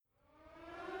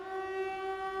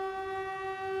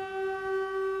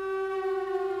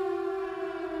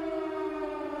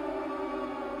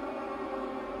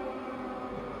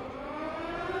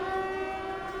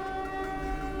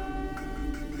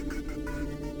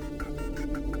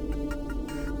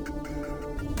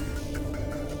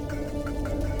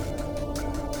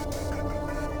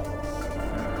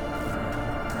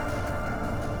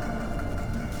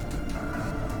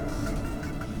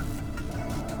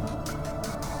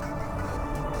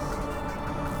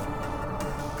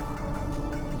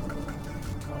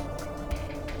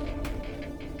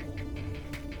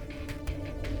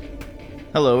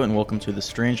Hello and welcome to the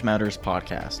Strange Matters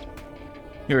podcast.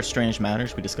 Here at Strange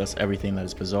Matters, we discuss everything that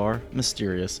is bizarre,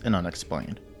 mysterious, and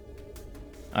unexplained.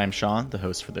 I'm Sean, the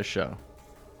host for this show.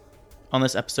 On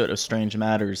this episode of Strange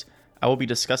Matters, I will be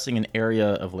discussing an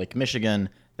area of Lake Michigan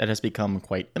that has become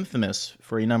quite infamous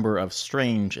for a number of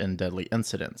strange and deadly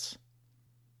incidents.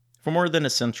 For more than a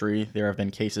century, there have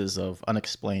been cases of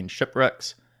unexplained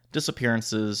shipwrecks,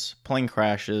 disappearances, plane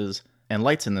crashes, and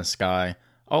lights in the sky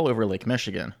all over Lake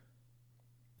Michigan.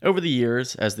 Over the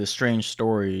years, as the strange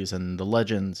stories and the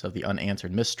legends of the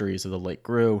unanswered mysteries of the lake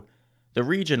grew, the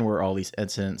region where all these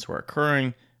incidents were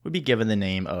occurring would be given the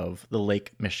name of the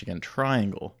Lake Michigan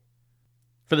Triangle.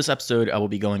 For this episode, I will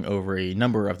be going over a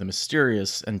number of the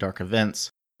mysterious and dark events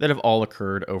that have all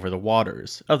occurred over the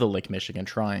waters of the Lake Michigan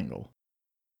Triangle.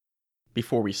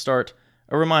 Before we start,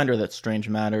 a reminder that Strange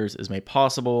Matters is made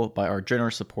possible by our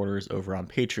generous supporters over on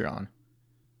Patreon.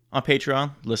 On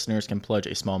Patreon, listeners can pledge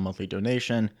a small monthly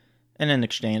donation, and in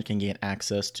exchange can gain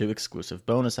access to exclusive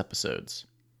bonus episodes.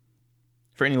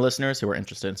 For any listeners who are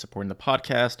interested in supporting the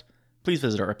podcast, please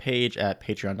visit our page at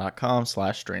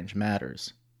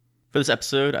patreon.com/strangematters. For this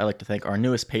episode, I'd like to thank our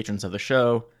newest patrons of the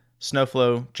show,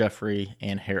 Snowflow, Jeffrey,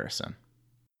 and Harrison.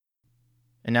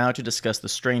 And now to discuss the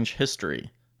strange history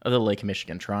of the Lake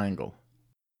Michigan Triangle.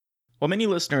 While many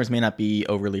listeners may not be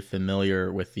overly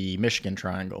familiar with the Michigan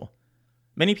Triangle,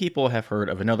 many people have heard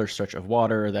of another stretch of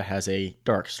water that has a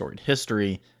dark storied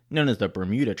history known as the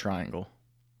Bermuda Triangle.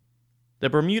 The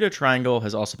Bermuda Triangle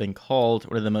has also been called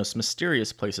one of the most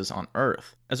mysterious places on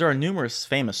Earth, as there are numerous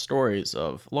famous stories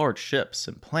of large ships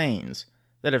and planes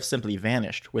that have simply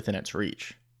vanished within its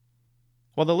reach.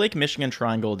 While the Lake Michigan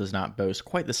Triangle does not boast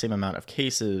quite the same amount of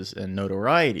cases and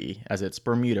notoriety as its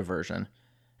Bermuda version,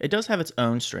 it does have its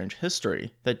own strange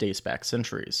history that dates back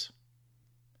centuries.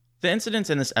 The incidents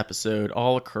in this episode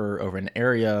all occur over an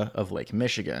area of Lake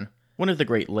Michigan, one of the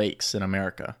Great Lakes in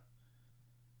America.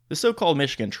 The so-called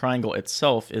Michigan Triangle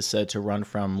itself is said to run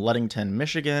from Ludington,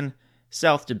 Michigan,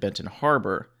 south to Benton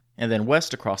Harbor, and then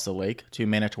west across the lake to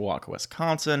Manitowoc,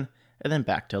 Wisconsin, and then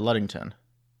back to Ludington.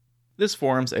 This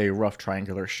forms a rough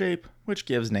triangular shape, which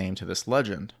gives name to this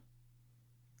legend.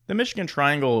 The Michigan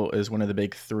Triangle is one of the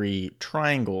big three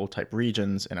triangle-type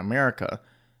regions in America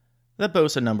that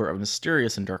boasts a number of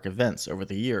mysterious and dark events over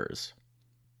the years.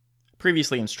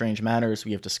 Previously in Strange Matters,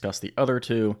 we have discussed the other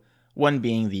two, one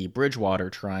being the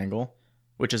Bridgewater Triangle,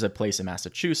 which is a place in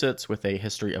Massachusetts with a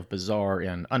history of bizarre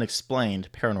and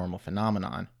unexplained paranormal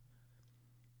phenomenon.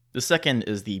 The second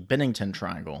is the Bennington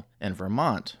Triangle in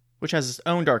Vermont, which has its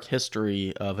own dark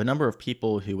history of a number of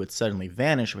people who would suddenly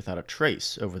vanish without a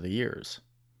trace over the years.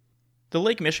 The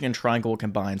Lake Michigan Triangle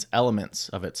combines elements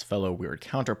of its fellow weird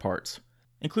counterparts,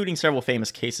 including several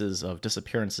famous cases of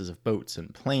disappearances of boats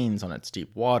and planes on its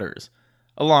deep waters,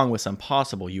 along with some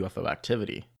possible UFO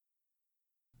activity.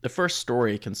 The first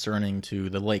story concerning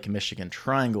to the Lake Michigan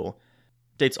Triangle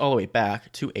dates all the way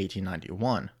back to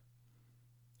 1891.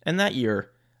 In that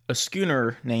year, a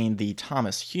schooner named the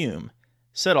Thomas Hume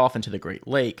set off into the Great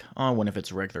Lake on one of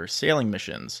its regular sailing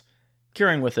missions,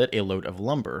 carrying with it a load of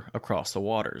lumber across the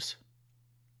waters.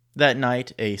 That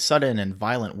night, a sudden and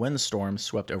violent windstorm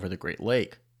swept over the Great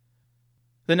Lake.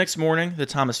 The next morning, the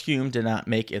Thomas Hume did not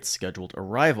make its scheduled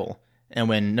arrival, and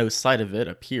when no sight of it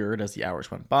appeared as the hours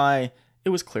went by, it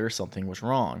was clear something was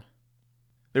wrong.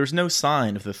 There was no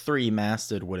sign of the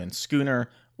three-masted wooden schooner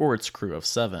or its crew of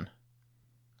 7.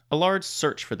 A large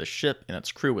search for the ship and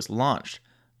its crew was launched,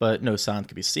 but no sign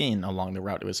could be seen along the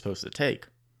route it was supposed to take.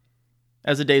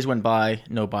 As the days went by,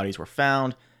 no bodies were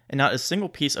found, and not a single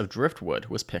piece of driftwood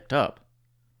was picked up.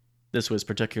 This was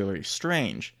particularly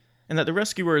strange, in that the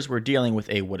rescuers were dealing with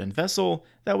a wooden vessel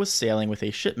that was sailing with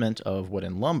a shipment of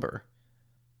wooden lumber.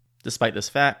 Despite this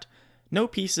fact, no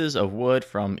pieces of wood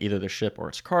from either the ship or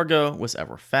its cargo was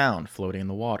ever found floating in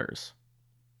the waters.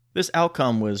 This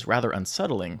outcome was rather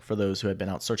unsettling for those who had been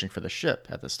out searching for the ship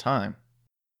at this time.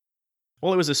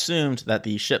 While it was assumed that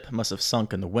the ship must have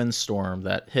sunk in the windstorm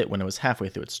that hit when it was halfway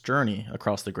through its journey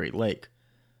across the Great Lake,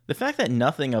 the fact that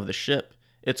nothing of the ship,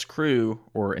 its crew,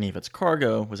 or any of its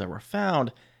cargo was ever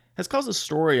found has caused the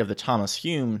story of the Thomas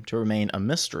Hume to remain a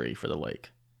mystery for the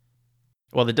lake.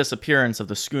 While the disappearance of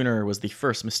the schooner was the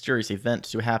first mysterious event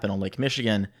to happen on Lake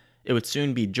Michigan, it would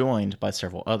soon be joined by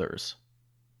several others.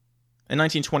 In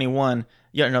 1921,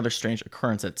 yet another strange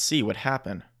occurrence at sea would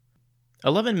happen.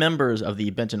 11 members of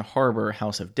the Benton Harbor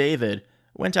House of David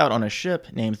went out on a ship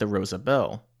named the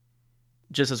Rosabelle.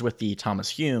 Just as with the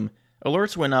Thomas Hume,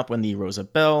 alerts went up when the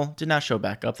Rosabelle did not show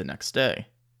back up the next day.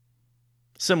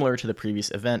 Similar to the previous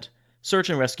event, search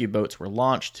and rescue boats were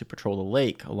launched to patrol the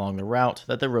lake along the route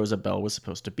that the Rosabelle was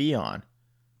supposed to be on.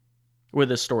 Where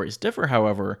the stories differ,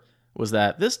 however, was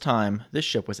that this time this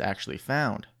ship was actually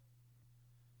found.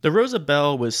 The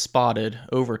Rosabelle was spotted,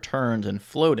 overturned, and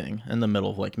floating in the middle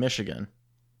of Lake Michigan.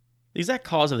 The exact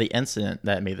cause of the incident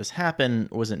that made this happen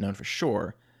wasn't known for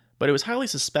sure, but it was highly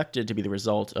suspected to be the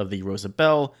result of the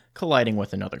Rosabelle colliding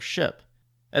with another ship,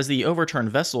 as the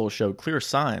overturned vessel showed clear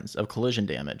signs of collision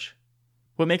damage.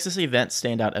 What makes this event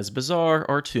stand out as bizarre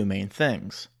are two main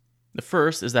things. The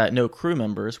first is that no crew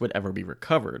members would ever be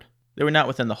recovered. They were not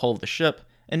within the hull of the ship,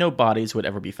 and no bodies would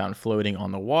ever be found floating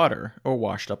on the water or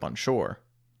washed up on shore.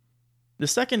 The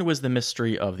second was the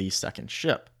mystery of the second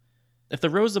ship. If the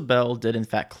Rosabelle did in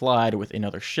fact collide with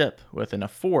another ship with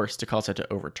enough force to cause it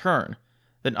to overturn,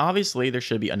 then obviously there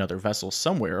should be another vessel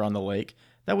somewhere on the lake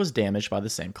that was damaged by the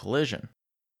same collision.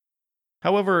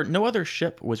 However, no other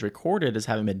ship was recorded as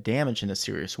having been damaged in a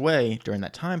serious way during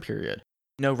that time period.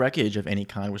 No wreckage of any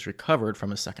kind was recovered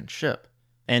from a second ship,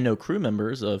 and no crew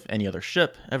members of any other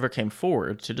ship ever came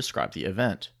forward to describe the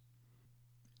event.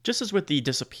 Just as with the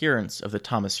disappearance of the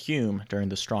Thomas Hume during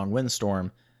the strong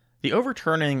windstorm, the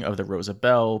overturning of the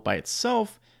Rosabelle by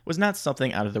itself was not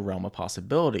something out of the realm of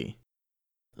possibility.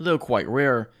 Though quite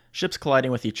rare, ships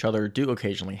colliding with each other do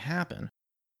occasionally happen.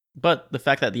 But the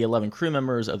fact that the 11 crew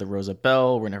members of the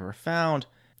Rosabelle were never found,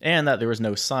 and that there was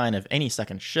no sign of any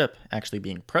second ship actually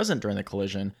being present during the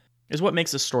collision, is what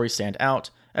makes this story stand out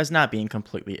as not being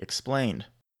completely explained.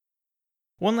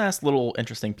 One last little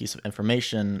interesting piece of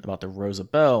information about the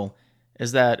Rosabelle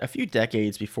is that a few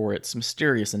decades before its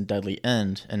mysterious and deadly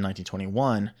end in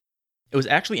 1921, it was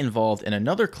actually involved in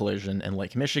another collision in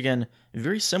Lake Michigan,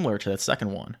 very similar to that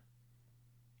second one.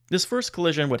 This first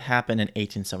collision would happen in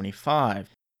 1875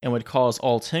 and would cause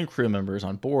all 10 crew members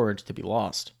on board to be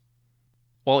lost.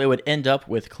 While it would end up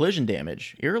with collision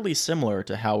damage eerily similar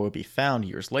to how it would be found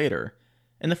years later,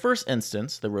 in the first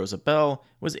instance, the Rosabelle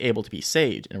was able to be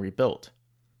saved and rebuilt.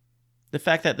 The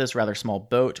fact that this rather small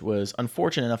boat was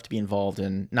unfortunate enough to be involved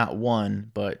in not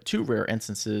one, but two rare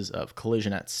instances of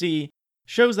collision at sea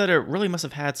shows that it really must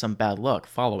have had some bad luck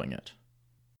following it.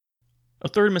 A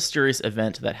third mysterious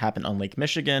event that happened on Lake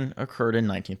Michigan occurred in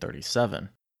 1937.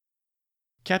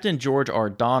 Captain George R.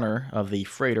 Donner of the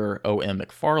freighter O.M.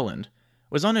 McFarland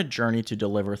was on a journey to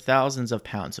deliver thousands of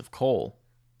pounds of coal.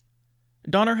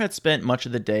 Donner had spent much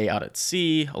of the day out at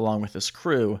sea, along with his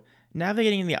crew,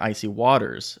 navigating the icy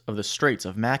waters of the Straits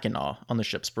of Mackinac on the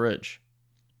ship's bridge.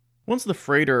 Once the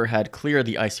freighter had cleared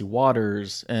the icy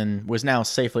waters and was now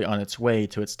safely on its way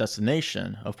to its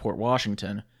destination of Port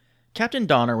Washington, Captain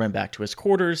Donner went back to his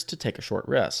quarters to take a short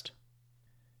rest.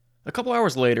 A couple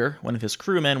hours later, one of his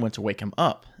crewmen went to wake him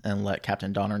up and let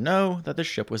Captain Donner know that the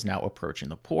ship was now approaching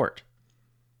the port.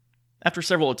 After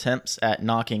several attempts at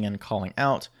knocking and calling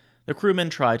out, the crewman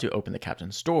tried to open the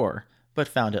captain's door, but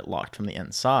found it locked from the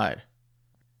inside.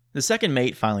 The second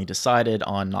mate finally decided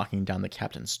on knocking down the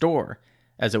captain's door,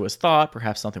 as it was thought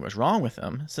perhaps something was wrong with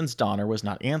him since Donner was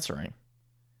not answering.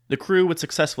 The crew would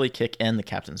successfully kick in the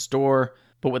captain's door,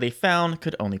 but what they found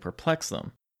could only perplex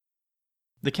them.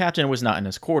 The captain was not in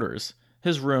his quarters.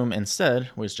 His room, instead,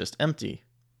 was just empty.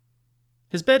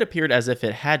 His bed appeared as if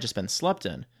it had just been slept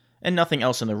in, and nothing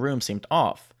else in the room seemed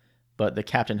off, but the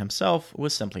captain himself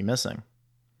was simply missing.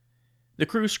 The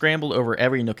crew scrambled over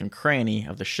every nook and cranny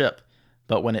of the ship,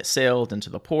 but when it sailed into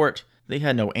the port, they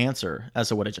had no answer as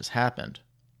to what had just happened.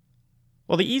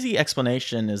 While the easy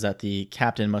explanation is that the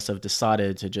captain must have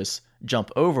decided to just jump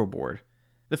overboard,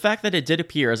 the fact that it did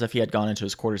appear as if he had gone into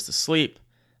his quarters to sleep,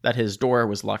 that his door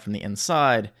was locked from the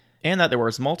inside, and that there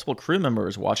was multiple crew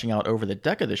members watching out over the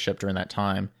deck of the ship during that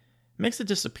time, makes the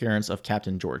disappearance of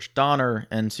Captain George Donner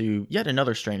into yet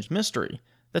another strange mystery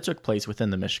that took place within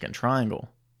the Michigan Triangle.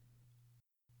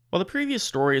 While the previous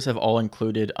stories have all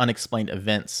included unexplained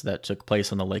events that took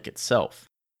place on the lake itself,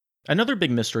 another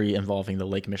big mystery involving the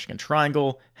Lake Michigan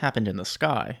Triangle happened in the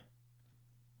sky.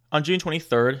 On June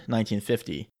 23,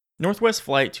 1950, Northwest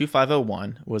Flight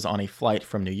 2501 was on a flight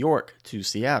from New York to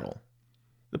Seattle.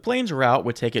 The plane's route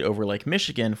would take it over Lake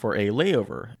Michigan for a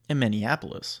layover in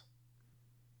Minneapolis.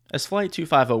 As Flight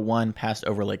 2501 passed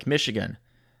over Lake Michigan,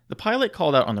 the pilot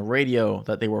called out on the radio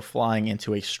that they were flying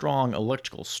into a strong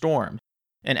electrical storm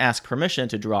and asked permission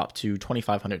to drop to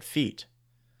 2,500 feet.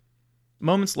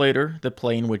 Moments later, the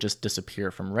plane would just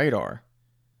disappear from radar.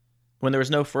 When there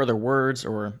was no further words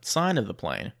or sign of the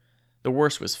plane, the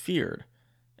worst was feared,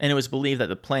 and it was believed that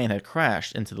the plane had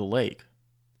crashed into the lake.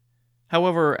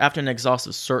 However, after an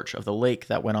exhaustive search of the lake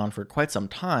that went on for quite some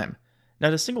time,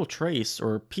 not a single trace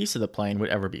or piece of the plane would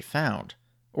ever be found,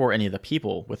 or any of the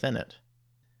people within it.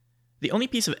 The only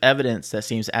piece of evidence that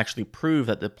seems to actually prove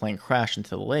that the plane crashed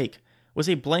into the lake was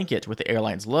a blanket with the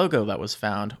airline's logo that was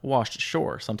found washed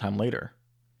ashore sometime later.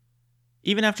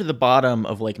 Even after the bottom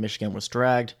of Lake Michigan was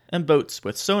dragged and boats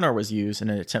with sonar was used in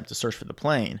an attempt to search for the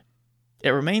plane, it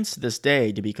remains to this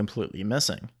day to be completely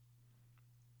missing.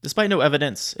 Despite no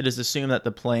evidence, it is assumed that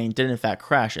the plane did in fact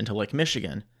crash into Lake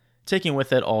Michigan, taking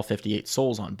with it all 58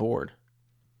 souls on board.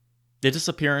 The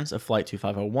disappearance of Flight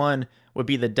 2501 would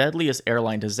be the deadliest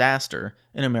airline disaster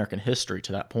in American history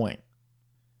to that point.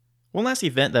 One last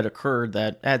event that occurred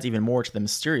that adds even more to the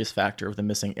mysterious factor of the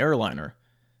missing airliner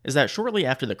is that shortly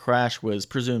after the crash was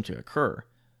presumed to occur,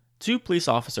 2 police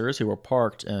officers who were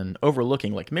parked and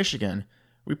overlooking Lake Michigan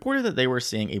reported that they were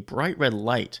seeing a bright red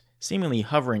light seemingly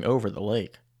hovering over the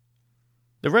lake.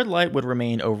 The red light would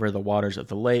remain over the waters of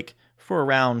the lake for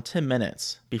around 10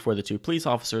 minutes before the 2 police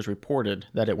officers reported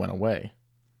that it went away.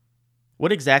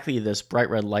 What exactly this bright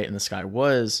red light in the sky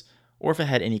was, or if it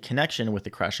had any connection with the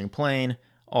crashing plane,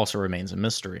 also remains a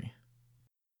mystery.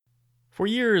 For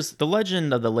years, the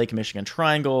legend of the Lake Michigan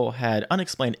Triangle had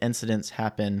unexplained incidents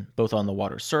happen both on the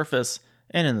water's surface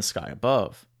and in the sky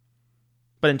above.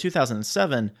 But in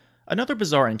 2007, another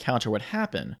bizarre encounter would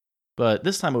happen, but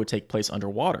this time it would take place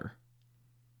underwater.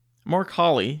 Mark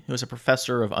Hawley, who is a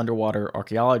professor of underwater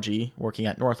archaeology working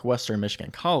at Northwestern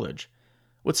Michigan College,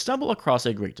 would stumble across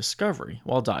a great discovery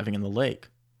while diving in the lake.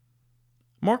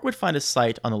 Mark would find a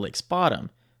site on the lake's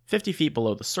bottom, 50 feet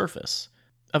below the surface,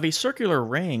 of a circular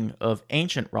ring of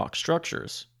ancient rock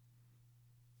structures.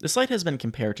 The site has been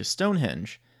compared to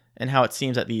Stonehenge, and how it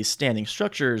seems that these standing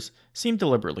structures seem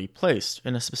deliberately placed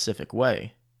in a specific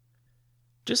way.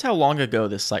 Just how long ago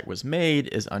this site was made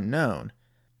is unknown,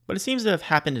 but it seems to have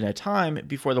happened in a time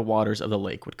before the waters of the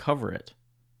lake would cover it.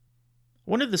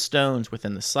 One of the stones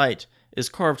within the site is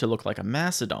carved to look like a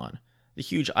mastodon, the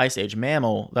huge Ice Age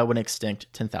mammal that went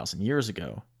extinct 10,000 years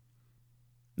ago.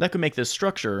 That could make this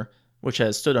structure, which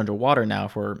has stood underwater now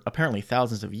for apparently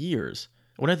thousands of years,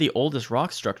 one of the oldest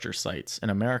rock structure sites in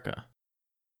America.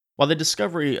 While the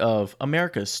discovery of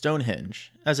America's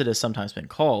Stonehenge, as it has sometimes been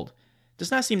called, does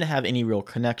not seem to have any real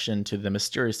connection to the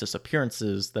mysterious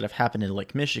disappearances that have happened in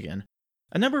Lake Michigan,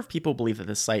 a number of people believe that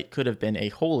the site could have been a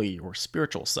holy or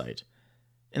spiritual site,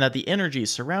 and that the energy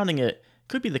surrounding it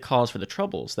could be the cause for the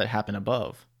troubles that happen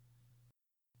above.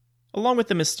 Along with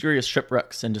the mysterious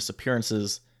shipwrecks and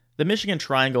disappearances, the Michigan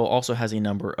Triangle also has a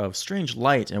number of strange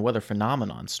light and weather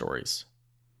phenomenon stories.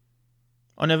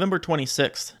 On November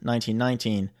 26,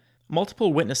 1919,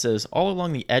 multiple witnesses all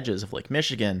along the edges of Lake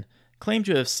Michigan claimed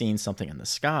to have seen something in the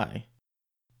sky.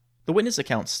 The witness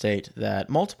accounts state that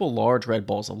multiple large red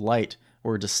balls of light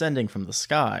were descending from the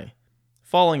sky,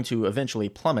 falling to eventually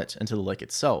plummet into the lake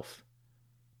itself.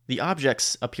 The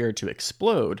objects appeared to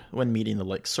explode when meeting the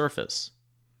lake's surface.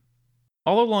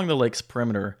 All along the lake's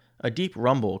perimeter, a deep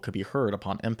rumble could be heard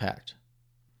upon impact.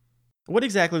 What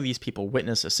exactly these people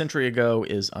witnessed a century ago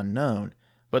is unknown,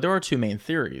 but there are 2 main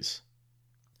theories.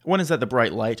 One is that the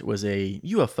bright light was a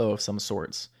UFO of some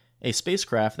sorts, a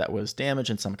spacecraft that was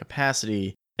damaged in some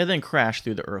capacity and then crashed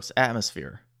through the Earth's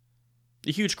atmosphere.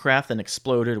 The huge craft then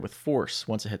exploded with force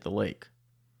once it hit the lake.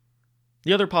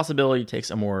 The other possibility takes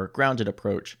a more grounded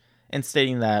approach, in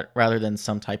stating that rather than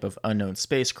some type of unknown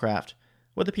spacecraft,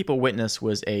 what the people witnessed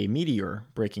was a meteor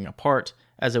breaking apart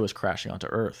as it was crashing onto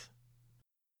Earth.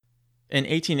 In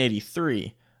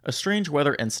 1883, a strange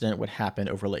weather incident would happen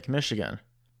over Lake Michigan.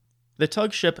 The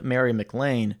tug ship Mary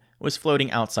McLean was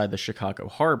floating outside the Chicago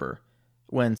harbor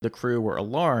when the crew were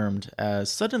alarmed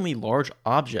as suddenly large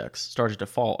objects started to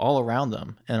fall all around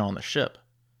them and on the ship.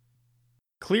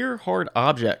 Clear, hard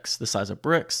objects the size of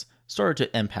bricks started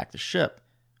to impact the ship,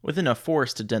 with enough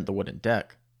force to dent the wooden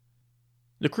deck.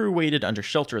 The crew waited under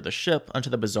shelter of the ship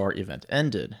until the bizarre event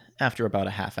ended, after about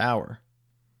a half hour.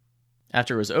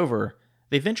 After it was over,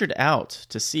 they ventured out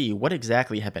to see what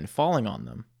exactly had been falling on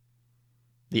them.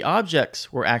 The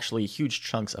objects were actually huge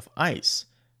chunks of ice,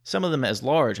 some of them as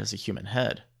large as a human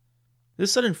head.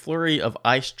 This sudden flurry of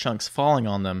ice chunks falling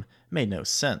on them made no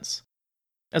sense,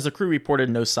 as the crew reported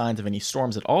no signs of any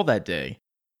storms at all that day,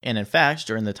 and in fact,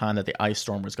 during the time that the ice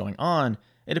storm was going on,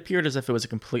 it appeared as if it was a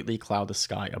completely cloudless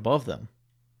sky above them.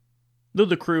 Though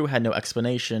the crew had no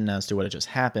explanation as to what had just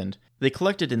happened, they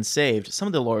collected and saved some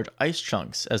of the large ice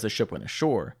chunks as the ship went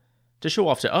ashore, to show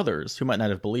off to others who might not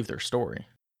have believed their story.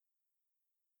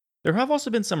 There have also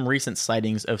been some recent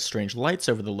sightings of strange lights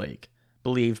over the lake,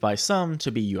 believed by some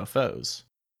to be UFOs.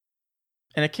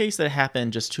 In a case that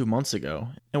happened just 2 months ago,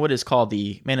 in what is called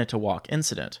the Manitowoc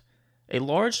Incident, a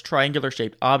large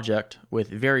triangular-shaped object with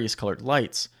various colored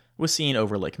lights was seen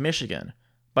over Lake Michigan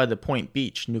by the Point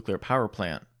Beach nuclear power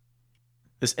plant.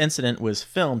 This incident was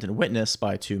filmed and witnessed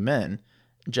by 2 men,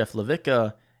 Jeff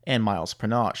Levitka and Miles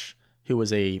Pranosh, who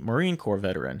was a Marine Corps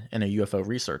veteran and a UFO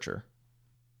researcher.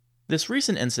 This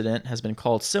recent incident has been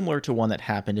called similar to one that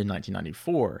happened in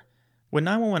 1994, when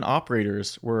 911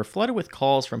 operators were flooded with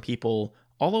calls from people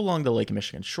all along the Lake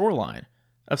Michigan shoreline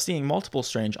of seeing multiple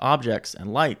strange objects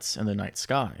and lights in the night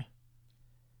sky.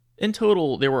 In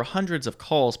total, there were hundreds of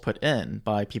calls put in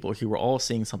by people who were all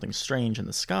seeing something strange in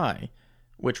the sky,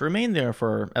 which remained there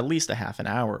for at least a half an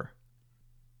hour.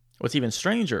 What's even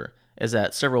stranger is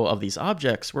that several of these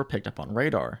objects were picked up on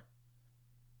radar.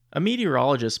 A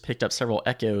meteorologist picked up several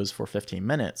echoes for 15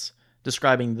 minutes,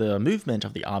 describing the movement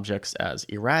of the objects as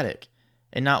erratic,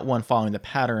 and not one following the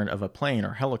pattern of a plane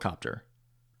or helicopter.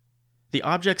 The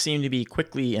objects seemed to be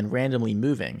quickly and randomly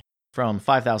moving, from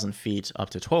 5,000 feet up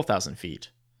to 12,000 feet.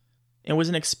 It was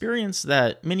an experience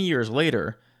that, many years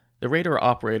later, the radar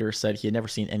operator said he had never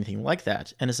seen anything like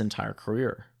that in his entire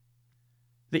career.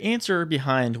 The answer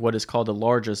behind what is called the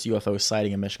largest UFO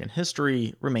sighting in Michigan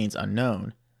history remains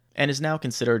unknown, and is now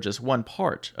considered just one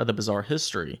part of the bizarre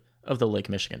history of the Lake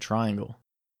Michigan Triangle.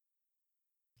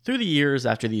 Through the years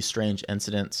after these strange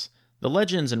incidents, the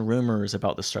legends and rumors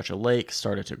about the stretch of lake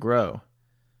started to grow.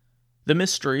 The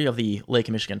mystery of the Lake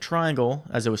Michigan Triangle,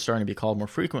 as it was starting to be called more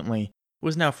frequently,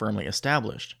 was now firmly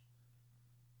established.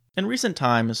 In recent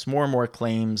times, more and more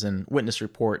claims and witness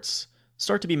reports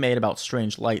start to be made about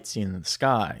strange lights seen in the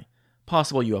sky,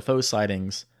 possible UFO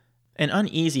sightings, and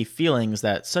uneasy feelings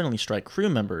that suddenly strike crew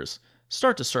members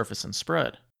start to surface and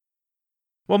spread.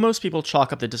 While most people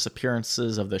chalk up the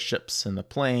disappearances of the ships and the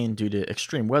plane due to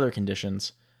extreme weather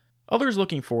conditions, others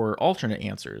looking for alternate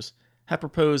answers have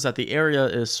proposed that the area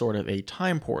is sort of a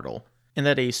time portal, and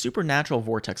that a supernatural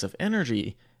vortex of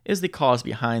energy is the cause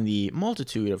behind the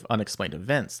multitude of unexplained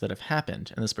events that have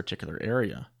happened in this particular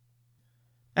area.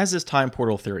 As this time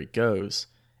portal theory goes,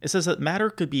 it says that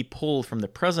matter could be pulled from the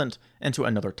present into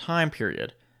another time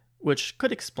period, which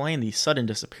could explain the sudden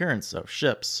disappearance of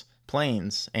ships,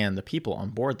 planes, and the people on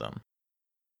board them.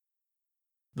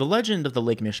 The legend of the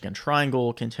Lake Michigan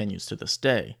Triangle continues to this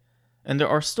day, and there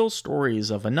are still stories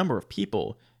of a number of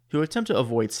people who attempt to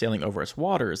avoid sailing over its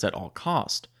waters at all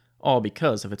cost, all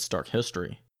because of its dark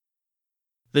history.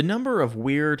 The number of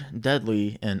weird,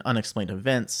 deadly, and unexplained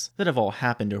events that have all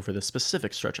happened over this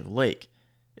specific stretch of lake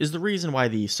is the reason why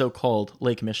the so-called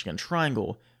Lake Michigan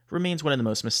Triangle remains one of the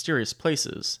most mysterious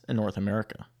places in North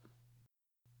America.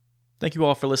 Thank you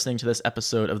all for listening to this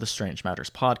episode of the Strange Matters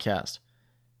podcast.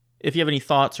 If you have any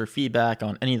thoughts or feedback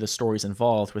on any of the stories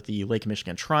involved with the Lake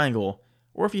Michigan Triangle,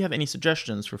 or if you have any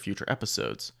suggestions for future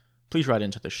episodes, please write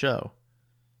into the show.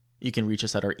 You can reach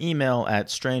us at our email at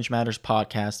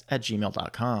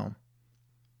strangematterspodcast@gmail.com.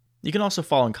 You can also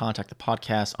follow and contact the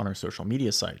podcast on our social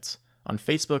media sites, on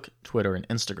Facebook, Twitter, and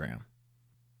Instagram.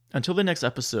 Until the next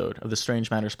episode of the Strange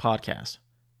Matters podcast,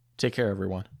 take care,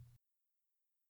 everyone.